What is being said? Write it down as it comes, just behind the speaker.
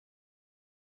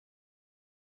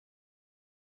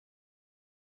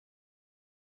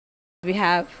We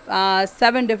have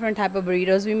 7 different type of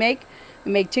burritos we make.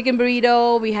 We make chicken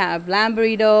burrito, we have lamb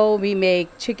burrito, we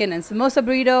make chicken and samosa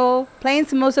burrito, plain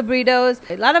samosa burritos.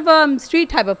 A lot of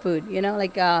street type of food, you know,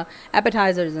 like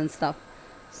appetizers and stuff.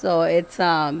 So it's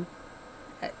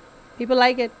people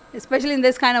like it, especially in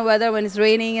this kind of weather when it's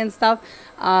raining and stuff.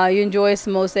 You enjoy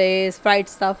samosas, fried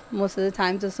stuff most of the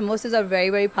time. So samosas are very,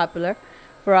 very popular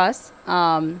for us.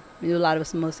 We do a lot of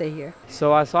samosa here.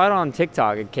 So I saw it on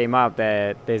TikTok. It came up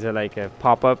that there's a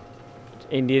pop-up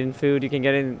Indian food you can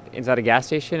get inside a gas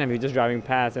station, and we were just driving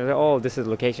past and I was like, oh, this is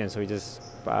the location, so we just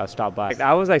stopped by.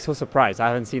 I was like so surprised. I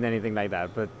haven't seen anything like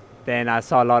that, but then I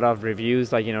saw a lot of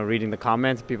reviews, like, you know, reading the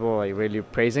comments, people like really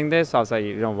praising this. So I was like,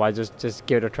 you know, why just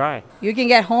give it a try. You can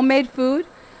get homemade food,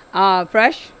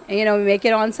 fresh, and you know, we make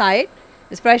it on site.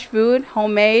 It's fresh food,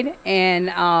 homemade,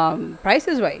 and price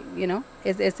is right. You know,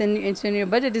 it's in your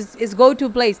budget. It's go-to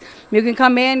place. You can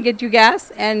come in, get your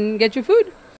gas, and get your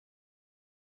food.